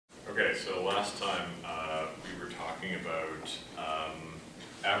Okay, so last time we were talking about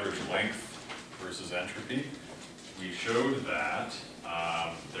average length versus entropy. We showed that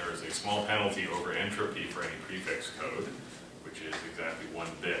there is a small penalty over entropy for any prefix code, which is exactly 1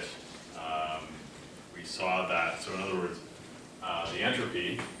 bit. We saw that, so in other words, the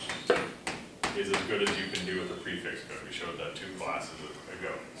entropy is as good as you can do with a prefix code. We showed that 2 classes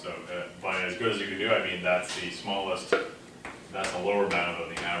ago. So by as good as you can do, I mean that's the smallest, that's the lower bound of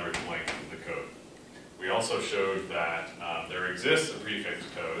the average length of the code. We also showed that there exists a prefix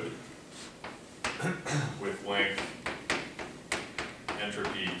code with length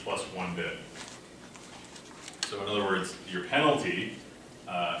entropy plus 1 bit. So in other words, your penalty,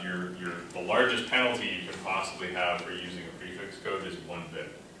 the largest penalty you could possibly have for using a prefix code is 1 bit.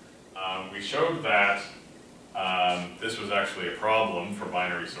 We showed that this was actually a problem for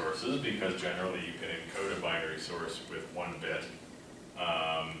binary sources because generally you can encode a binary source with 1 bit,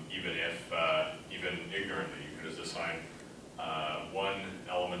 even ignorantly. You could just assign one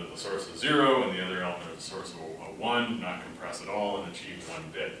element of the source as 0 and the other element of the source a 1, not compress at all, and achieve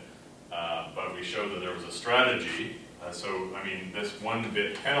 1 bit. But we showed that there was a strategy. So, I mean, this 1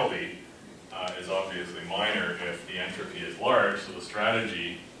 bit penalty is obviously minor if the entropy is large, so the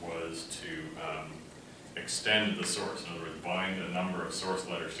strategy was to extend the source. In other words, bind a number of source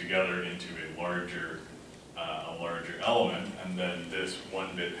letters together into a larger element, and then this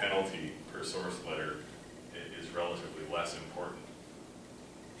 1 bit penalty per source letter is relatively less important.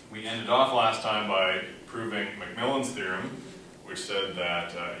 We ended off last time by proving Macmillan's theorem, which said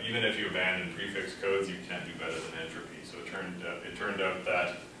that even if you abandon prefix codes, you can't do better than entropy. So it turned out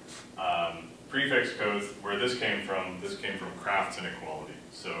that prefix codes, where this came from Kraft's inequality.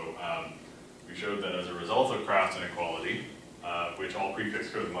 So we showed that as a result of Kraft's inequality, which all prefix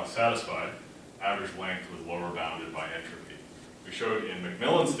codes must satisfy, average length was lower bounded by entropy. We showed in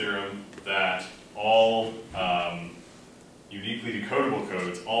Macmillan's theorem that all uniquely decodable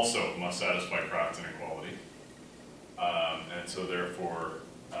codes also must satisfy Kraft's inequality. And so therefore,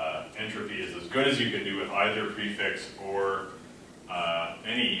 entropy is as good as you can do with either prefix or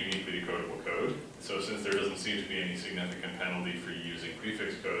any uniquely decodable code. So since there doesn't seem to be any significant penalty for using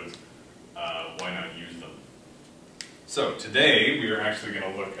prefix codes, why not use them? So today we are actually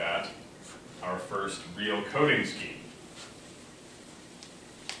going to look at our first real coding scheme.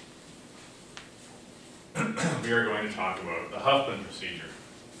 We are going to talk about the Huffman procedure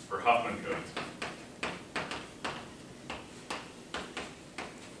for Huffman codes.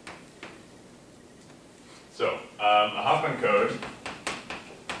 So, a Huffman code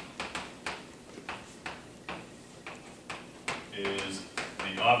is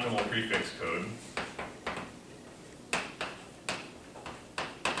the optimal prefix code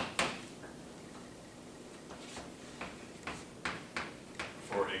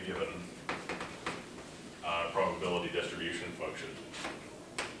for a given probability distribution function.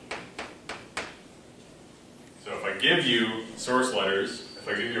 So if I give you source letters, if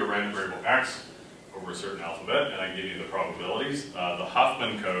I give you a random variable x over a certain alphabet, and I give you the probabilities, the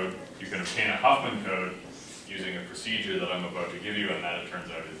Huffman code, you can obtain a Huffman code using a procedure that I'm about to give you, and that, it turns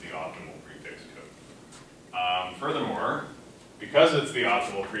out, is the optimal prefix code. Furthermore, because it's the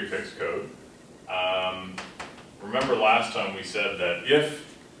optimal prefix code, remember last time we said that if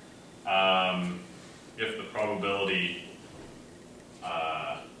the probability,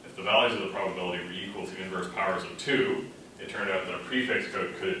 if the values of the probability were equal to inverse powers of 2, it turned out that a prefix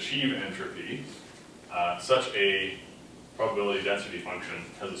code could achieve entropy. Such a probability density function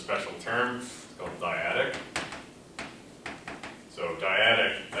has a special term. It's called dyadic. So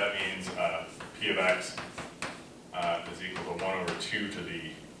dyadic, that means p of x is equal to 1 over 2 to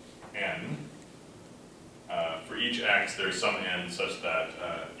the n. For each x, there's some n such that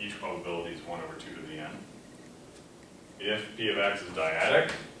each probability is 1 over 2 to the n. If p of x is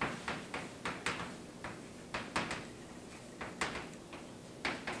dyadic,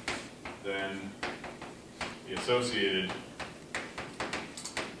 then the associated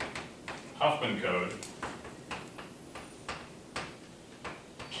Huffman code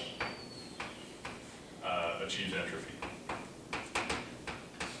achieves entropy.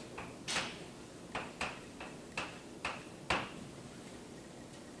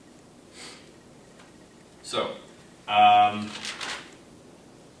 So,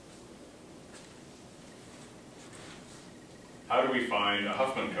 how do we find a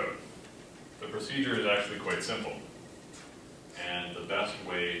Huffman code? The procedure is actually quite simple, and the best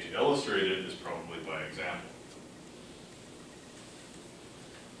way to illustrate it is probably by example.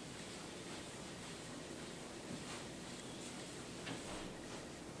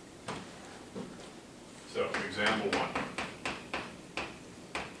 So, example 1.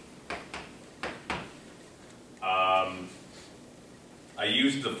 I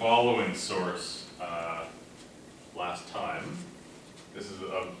used the following source last time. This is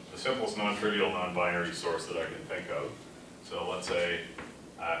the simplest non-trivial non-binary source that I can think of. So let's say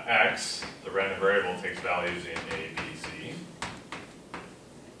x, the random variable, takes values in A, B, C.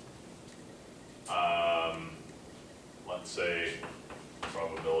 Let's say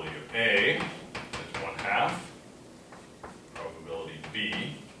probability of A is 1/2. Probability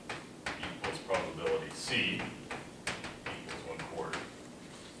B equals probability C equals 1/4.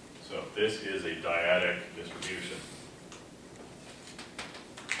 So this is a dyadic distribution.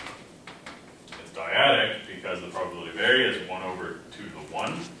 It's dyadic because the probability of A is 1/2 to the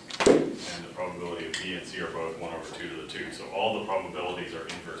 1, and the probability of B and C are both 1/2 to the 2. So all the probabilities are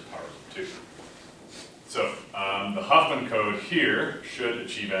inverse powers of 2. So the Huffman code here should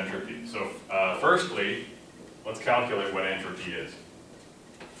achieve entropy. So firstly, let's calculate what entropy is.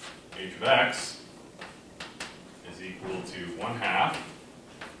 H of x is equal to 1/2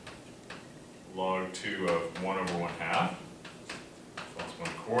 log 2 of 1/1/2 plus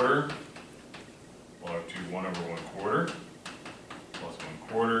 1/4 log 2 1/1/4 plus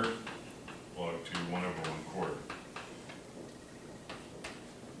 1/4 log 2 1/1/4.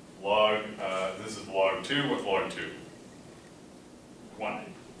 Log, this is log 2, what's log 2?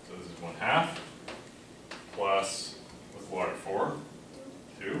 1. So this is 1/2 plus, what's log 4?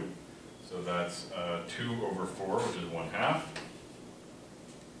 2. So that's 2/4, which is 1/2.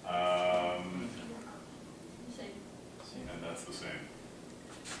 And that's the same.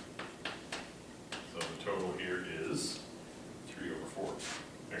 So the total here is 3/4.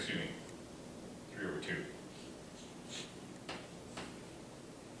 Excuse me, 3/2.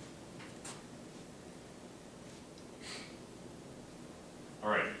 All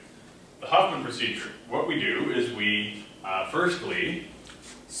right, the Huffman procedure. What we do is we firstly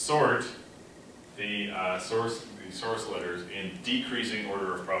sort the source letters in decreasing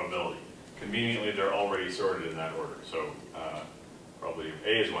order of probability. Conveniently, they're already sorted in that order. So probability of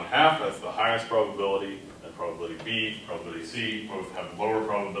A is 1/2. That's the highest probability. And probability B, probability C, both have lower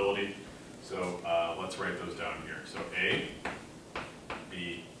probability. So let's write those down here. So A,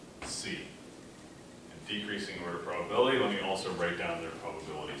 B, C. Decreasing order probability. Let me also write down their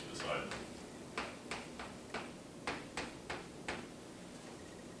probabilities beside them.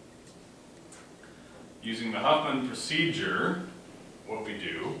 Using the Huffman procedure, what we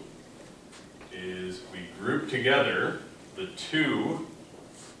do is we group together the two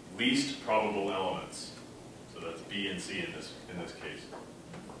least probable elements. So that's B and C in this case.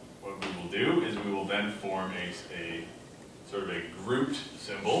 What we will do is we will then form a sort of a grouped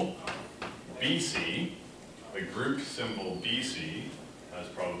symbol, BC. The grouped symbol BC has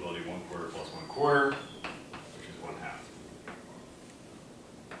probability 1/4 plus 1/4, which is 1/2.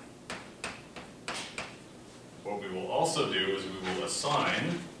 What we will also do is we will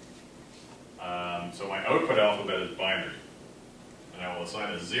assign, so my output alphabet is binary, and I will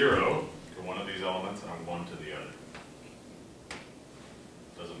assign a 0 to one of these elements and a 1 to the other.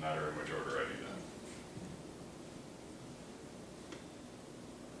 Doesn't matter in which order I do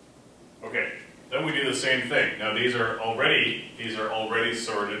that. Okay. Then we do the same thing. Now these are already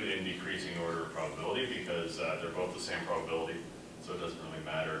sorted in decreasing order of probability because they're both the same probability, so it doesn't really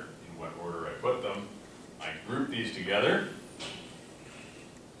matter in what order I put them. I group these together.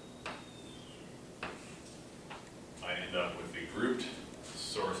 I end up with the grouped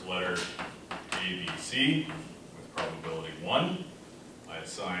source letter ABC with probability 1. I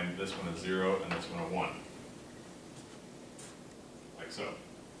assign this one a 0 and this one a 1, like so.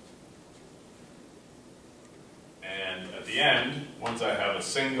 And at the end, once I have a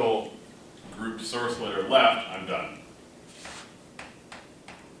single grouped source letter left, I'm done.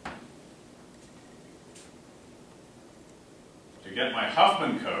 To get my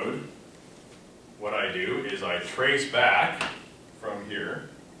Huffman code, what I do is I trace back from here.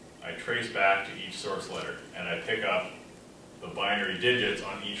 I trace back to each source letter, and I pick up the binary digits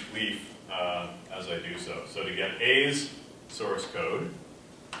on each leaf as I do so. So to get A's source code,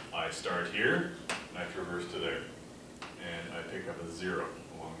 I start here, and I traverse to there. And I pick up a 0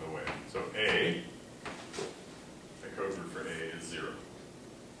 along the way. So A, the code word for A is 0.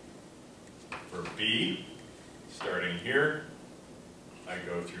 For B, starting here, I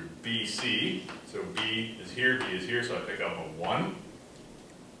go through BC. So B is here, so I pick up a 1.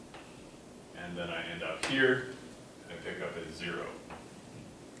 And then I end up here, and I pick up a 0.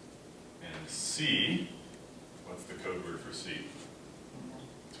 And C, what's the code word for C?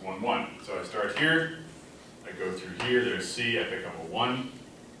 It's 1, 1. So I start here, I go through here, there's C, I pick up a 1.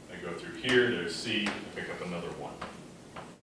 I go through here, there's C, I pick up another 1.